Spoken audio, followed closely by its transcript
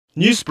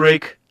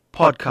Newsbreak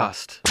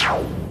Podcast.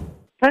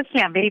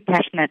 Firstly, I'm very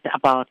passionate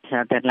about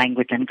the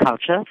language and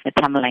culture, the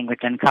Tamil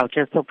language and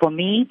culture. So for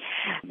me,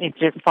 it's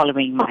just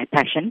following my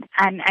passion,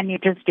 and you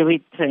just do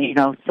it,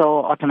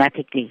 so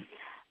automatically.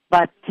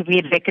 But to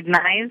be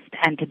recognized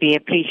and to be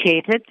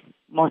appreciated,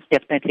 most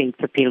definitely it's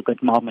a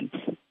feel-good moment.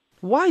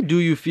 Why do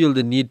you feel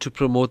the need to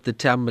promote the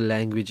Tamil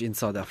language in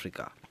South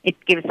Africa? It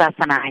gives us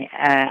an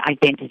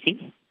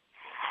identity.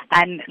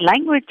 And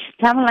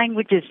Tamil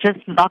language is just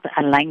not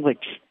a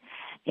language.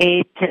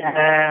 It's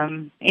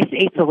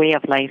a way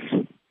of life.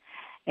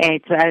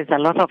 There's a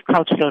lot of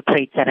cultural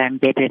traits that are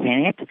embedded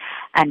in it,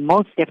 and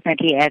most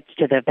definitely adds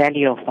to the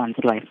value of one's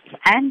life.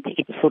 And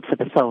it's food for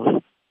the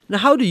soul. Now,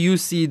 how do you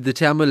see the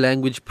Tamil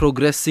language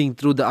progressing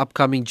through the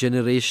upcoming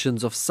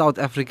generations of South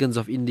Africans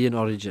of Indian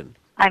origin?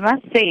 I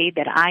must say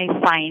that I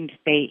find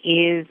there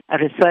is a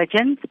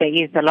resurgence. There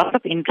is a lot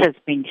of interest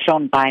being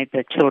shown by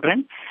the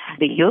children,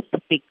 the youth,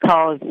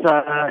 because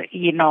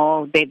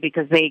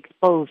they're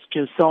exposed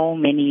to so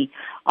many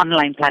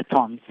online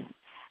platforms.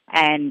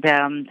 And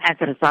as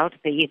a result,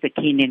 there is a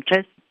keen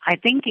interest. I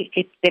think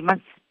there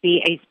must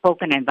be a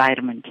spoken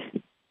environment.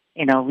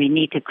 We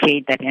need to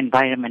create that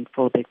environment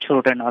for the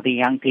children or the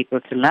young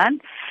people to learn.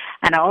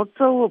 And I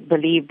also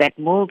believe that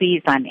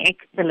movies are an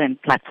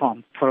excellent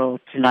platform to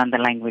learn the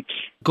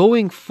language.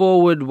 Going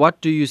forward,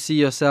 what do you see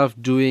yourself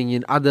doing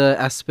in other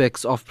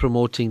aspects of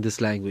promoting this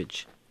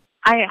language?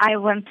 I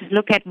want to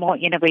look at more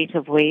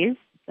innovative ways.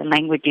 The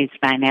language is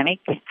dynamic,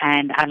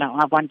 and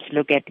I want to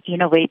look at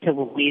innovative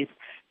ways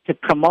to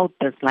promote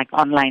this, like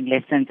online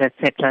lessons,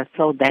 etc.,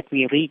 so that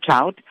we reach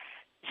out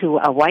to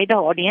a wider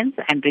audience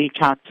and reach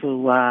out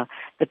to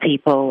the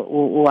people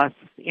who are,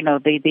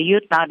 the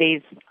youth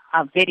nowadays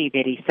are very,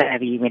 very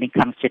savvy when it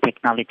comes to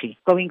technology.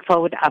 Going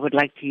forward, I would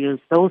like to use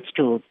those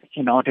tools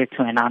in order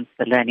to enhance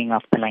the learning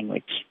of the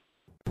language.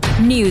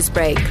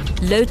 Newsbreak,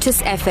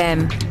 Lotus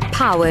FM,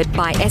 powered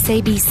by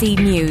SABC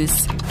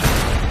News.